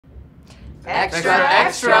Extra,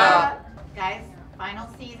 extra. Guys, final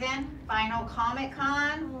season, final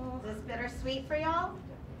Comic-Con. Is this bittersweet for y'all?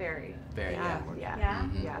 Very. Very, Yeah. Yeah?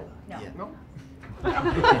 Yeah. No.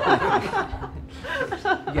 Yeah.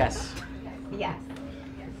 Yes. Yes.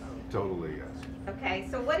 Totally yes. Okay,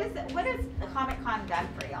 so what is Comic-Con done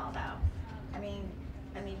for y'all though? I mean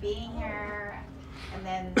being here and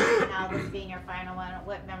then now this being your final one,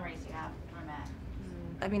 what memories do you have from it?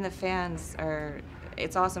 I mean, the fans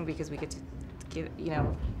it's awesome because we get to give,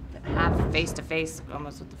 have face-to-face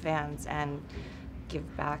almost with the fans and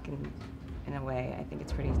give back in a way. I think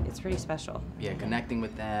it's pretty special. Yeah, connecting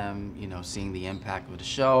with them, seeing the impact of the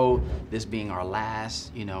show, this being our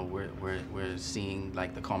last, we're seeing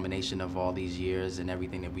like the culmination of all these years and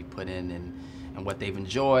everything that we put in and what they've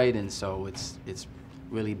enjoyed, and so it's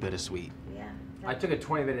really bittersweet. Yeah. I took a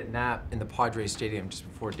 20-minute nap in the Padres Stadium just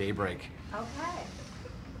before daybreak. Okay.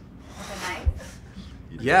 Was it nice?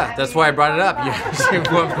 Yeah, that's why I brought it up.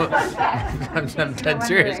 I'm dead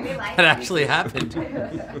serious. That actually happened.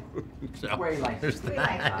 So, there's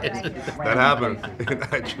that. That happened. It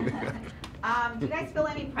actually happened. Do you guys feel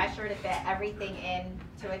any pressure to fit everything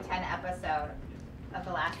into a 10 episode of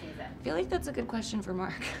the last season? I feel like that's a good question for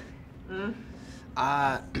Mark.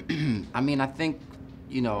 I mean, I think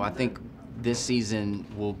this season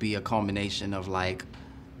will be a culmination of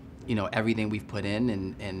everything we've put in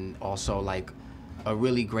and also like a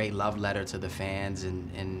really great love letter to the fans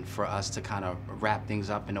and for us to kind of wrap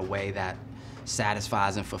things up in a way that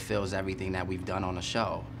satisfies and fulfills everything that we've done on the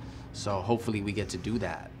show. So hopefully we get to do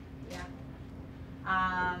that.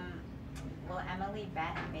 Yeah. Will Emily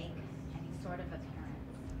Bett make any sort of appearance?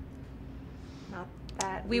 Not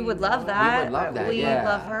that. We would love that. We would love that, We yeah.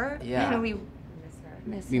 love her. Yeah. And we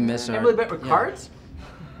miss her. Emily Bett Rickards?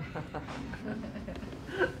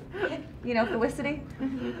 Felicity?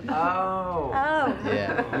 Oh. Oh.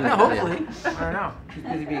 Yeah. Yeah, hopefully. I don't know. She's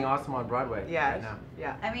busy being awesome on Broadway right now.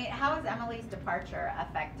 Yeah. I mean, how has Emily's departure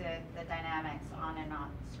affected the dynamics on and off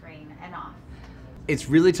screen and off? It's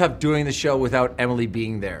really tough doing the show without Emily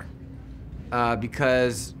being there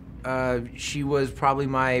because she was probably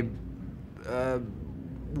my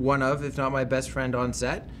one of, if not my best friend on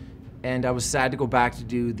set, and I was sad to go back to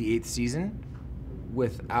do the 8th season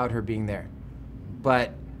without her being there.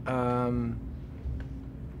 But I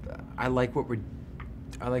like what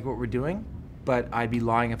we're doing, but I'd be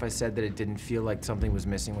lying if I said that it didn't feel like something was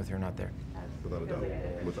missing with her not there. Without a doubt.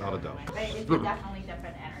 Without a doubt. But it's a definitely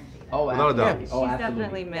different energy. Oh, Without a doubt. absolutely. She's Oh, absolutely.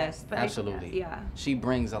 definitely missed. But Absolutely. Yeah. She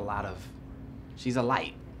brings she's a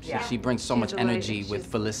light. Yeah. She brings so She's much a light. energy with She's-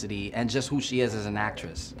 Felicity and just who she is as an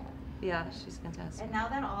actress. Yeah, she's fantastic. And now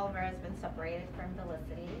that Oliver has been separated from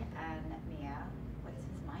Felicity and Mia, what's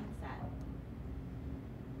his mindset?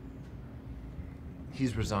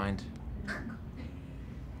 He's resigned.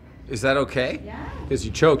 Is that okay? Yeah. Because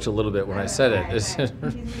you choked a little bit when I said it. He's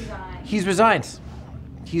resigned. He's resigned.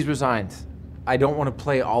 He's resigned. I don't want to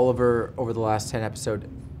play Oliver over the last 10 episodes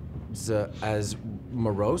as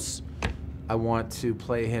morose. I want to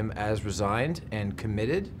play him as resigned and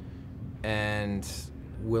committed and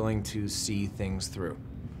willing to see things through.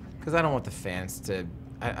 Because I don't want the fans to...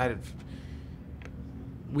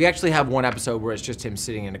 We actually have one episode where it's just him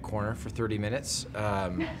sitting in a corner for 30 minutes.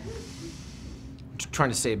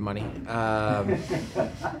 Trying to save money.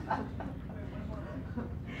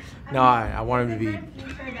 No, I want him to be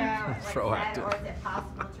proactive. Or is it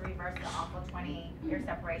possible to reverse the awful 20-year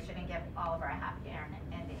separation and give Oliver a happy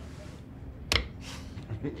ending?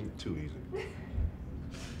 Too easy.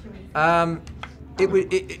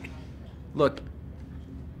 Look,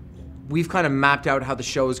 we've kind of mapped out how the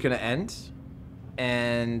show is going to end,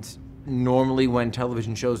 and normally when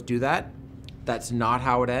television shows do that, that's not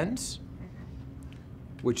how it ends,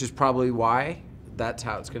 which is probably why that's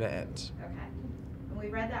how it's going to end. Okay. And we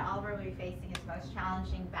read that Oliver will be facing his most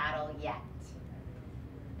challenging battle yet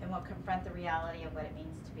and will confront the reality of what it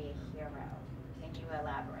means to be a hero. Can you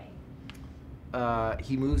elaborate?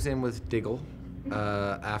 He moves in with Diggle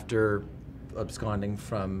after absconding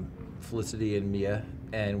from Felicity and Mia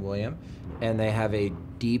and William, and they have a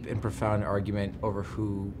deep and profound argument over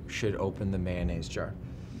who should open the mayonnaise jar.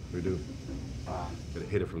 We do. Gotta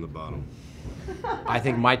hit it from the bottom. I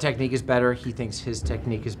think my technique is better, he thinks his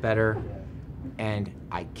technique is better, and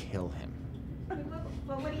I kill him. But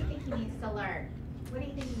what do you think he needs to learn? What do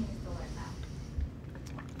you think he needs to learn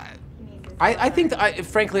now? I think that,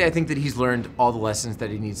 frankly, I think that he's learned all the lessons that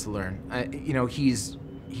he needs to learn.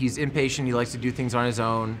 He's impatient. He likes to do things on his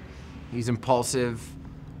own. He's impulsive.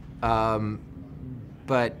 But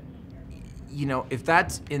if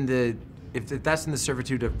that's in the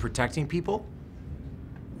servitude of protecting people,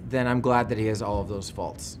 then I'm glad that he has all of those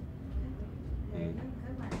faults.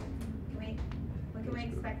 Good one. What can we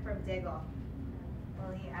expect from Diggle?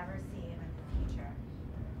 Will he ever see him in the future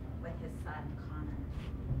with his son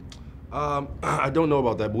Connor? I don't know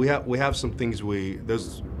about that, but we have some things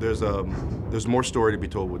there's more story to be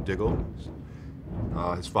told with Diggle,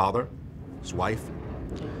 his father, his wife,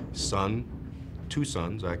 his son, 2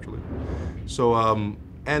 sons actually. So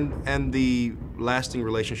and the lasting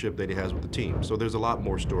relationship that he has with the team. So there's a lot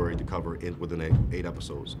more story to cover within 8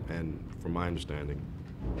 episodes, and from my understanding,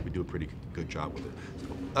 we do a pretty good job with it.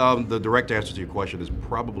 So, the direct answer to your question is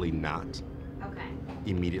probably not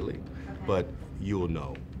immediately, but you will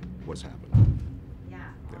know what's happening. Yeah,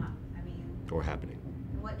 I mean. Or happening.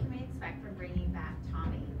 What can we expect from bringing back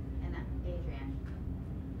Tommy and Adrian?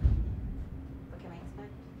 What can we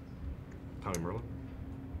expect? Tommy Merlin?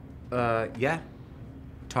 Yeah.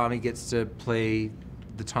 Tommy gets to play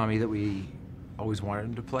the Tommy that we always wanted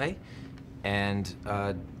him to play, and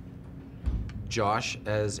Josh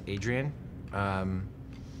as Adrian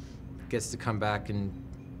gets to come back and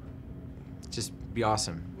just be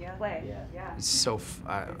awesome. Yeah. Play. Yeah. It's so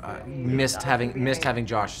missed having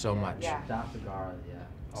Josh so much. Yeah. Dr. Gara, yeah.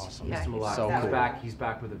 Awesome. Missed him a lot. So He's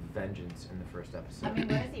back with a vengeance in the first episode. I mean,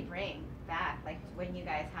 what does he bring back? Like when you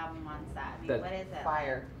guys have him on set? I mean, what is it?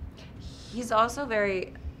 Fire. He's also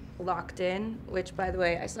very locked in, which, by the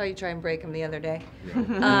way, I saw you try and break him the other day.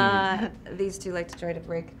 These two like to try to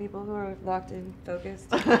break people who are locked in, focused,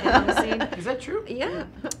 and on the scene. Is that true? Yeah.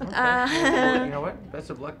 Okay. Well, you know what?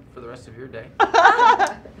 Best of luck for the rest of your day.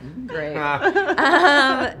 Great.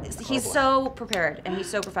 He's so prepared, and he's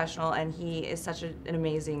so professional, and he is such an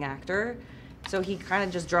amazing actor. So he kind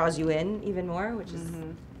of just draws you in even more, which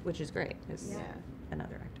is great. As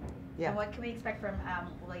another actor. Yeah. And what can we expect from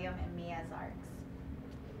William and Mia's arcs?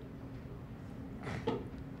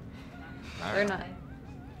 They're not.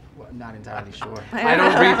 Well, not entirely sure. I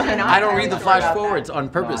don't read the flash forwards on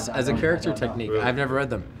purpose as a character technique. I've never read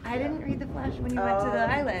them. I didn't read the flash when you went to the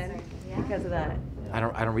island because of that. I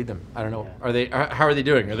don't read them. I don't know. Are they? How are they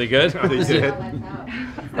doing? Are they good? Are they dead?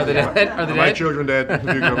 Are they dead? Are they My dead? children dead? I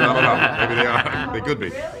don't know. Maybe they are. They could be.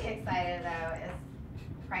 What I'm really excited though is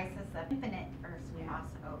Crisis of Infinite Earths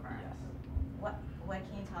crossover. What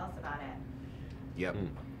can you tell us about it? Yep.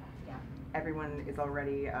 Yeah. Everyone is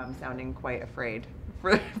already sounding quite afraid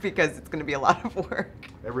because it's going to be a lot of work.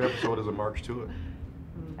 Every episode is a march to it.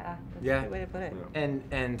 That's Yeah. a good way to put it.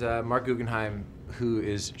 And Mark Guggenheim, who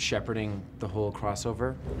is shepherding the whole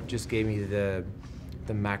crossover, just gave me the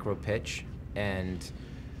macro pitch, and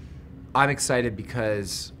I'm excited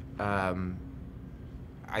because I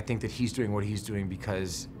think that he's doing what he's doing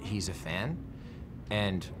because he's a fan,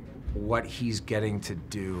 and what he's getting to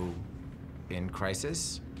do in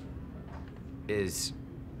Crisis is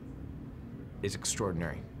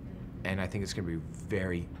extraordinary, and I think it's going to be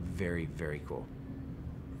very, very, very cool.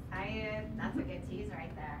 That's a good tease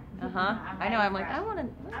right there. I know. I'm like, I want to.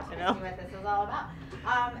 I want to see what this is all about.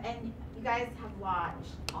 And you guys have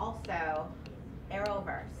watched also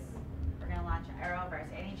Arrowverse. We're going to launch Arrowverse.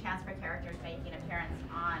 Any chance for characters making an appearance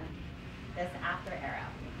on this after Arrow?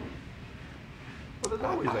 Well, there's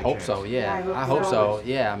always I that hope chance. so, yeah. Yeah, I hope so,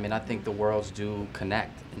 yeah. I mean, I think the worlds do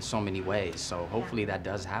connect in so many ways, so hopefully that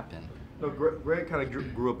does happen. No, Greg kind of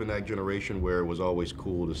grew up in that generation where it was always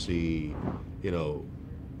cool to see,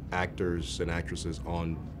 actors and actresses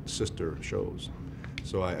on sister shows.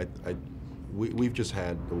 So we've just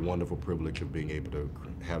had the wonderful privilege of being able to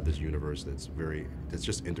have this universe that's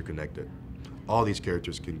just interconnected. All these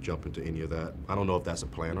characters can jump into any of that. I don't know if that's a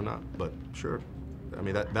plan or not, but sure. I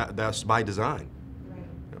mean, that's by design. Right.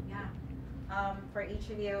 Yeah. For each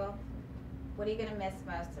of you, what are you going to miss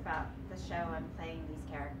most about the show and playing these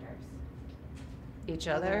characters? Each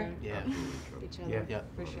other. Yeah. Each other. Yeah.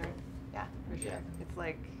 For sure. Yeah, for sure. Yeah.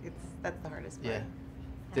 That's the hardest part. Yeah.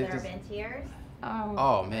 Have there been tears?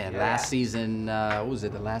 Oh man, last season, what was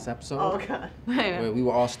it, the last episode? Oh god. Where we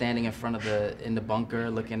were all standing in front of in the bunker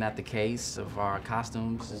looking at the case of our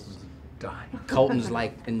costumes. Colton's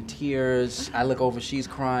like in tears. I look over, she's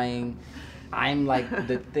crying. I'm like,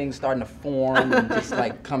 the thing's starting to form and just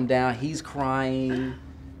like come down. He's crying.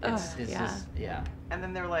 It's just, yeah. And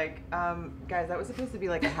then they're like, guys, that was supposed to be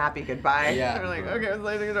like a happy goodbye. Yeah. They're like, okay, let's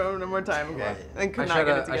let it go one more time. Okay. And could I not shot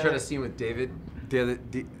get it I together. shot a scene with David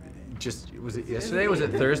was it yesterday? Was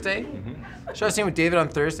it Thursday? Shot a scene with David on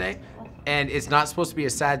Thursday, and it's not supposed to be a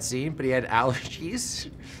sad scene, but he had allergies,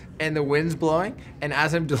 and the wind's blowing, and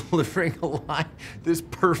as I'm delivering a line, this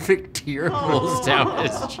perfect tear rolls down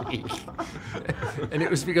his cheek, and it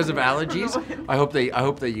was because of allergies. I hope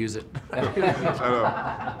they use it. I know.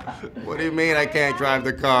 What do you mean I can't drive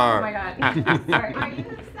the car? Oh my god. Are you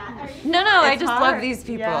upset No, I It's just hard. love these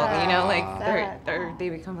people. Yeah. You know, like Sad. they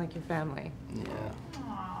become like your family. Yeah.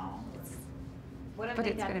 Aw. What have But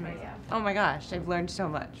they it's done been for amazing. you? Oh my gosh, I've learned so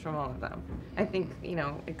much from all of them. I think, you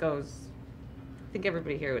know, it goes. I think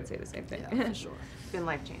everybody here would say the same thing. Yeah, for sure. It's been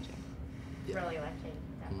life changing. Really life-changing,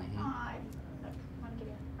 definitely. Mhm. Aw, I want to give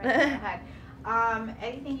you a right in the head.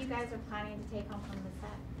 Anything you guys are planning to take home from the set?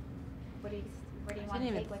 What do you want to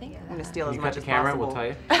didn't take even with think you? of I'm gonna that. steal Can as you much cut as the camera? possible. We'll tell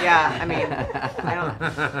you. Yeah, I mean, I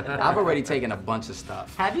don't. I've already taken a bunch of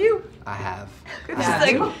stuff. Have you? I have. Good I job. have.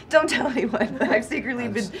 Just like, don't tell anyone. I've secretly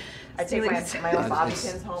I've been s- I take stealing my own bobby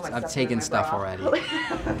It's- pins home. I I've stuff them taken in my stuff bra. already.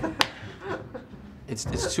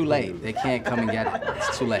 It's too late. They can't come and get it.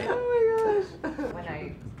 It's too late. Oh my gosh.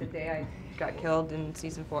 When the day I got killed in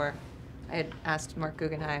season 4, I had asked Mark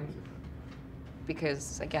Guggenheim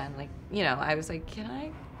because, again, like, you know, I was like, can I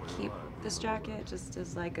keep this jacket just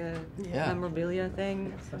as like a Yeah. memorabilia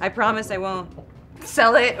thing? I promise I won't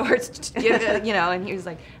sell it or give it, you know, and he was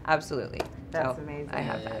like, absolutely. That's So amazing. I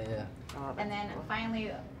have that. Yeah. Oh, that's And then cool.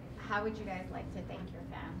 finally, how would you guys like to thank your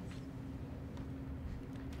fans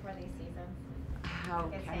for these seasons? How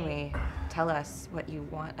Yes, can hey. we tell us what you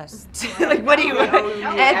want us to, like, what do you want? We owe you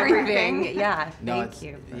Everything. everything. Yeah, No, thank it's,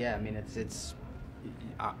 you. yeah, I mean, it's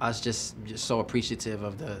us just so appreciative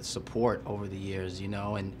of the support over the years, you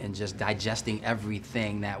know, and just digesting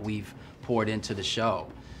everything that we've poured into the show.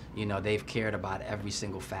 You know, they've cared about every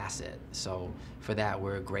single facet. So for that,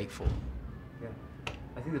 we're grateful. Yeah.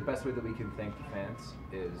 I think the best way that we can thank the fans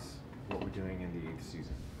is what we're doing in the 8th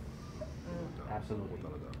season. Absolutely.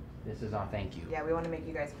 This is our thank you. Yeah, we want to make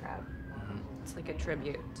you guys proud. It's like a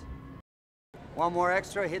tribute. Want more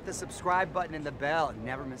extra? Hit the subscribe button and the bell and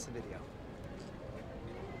never miss a video.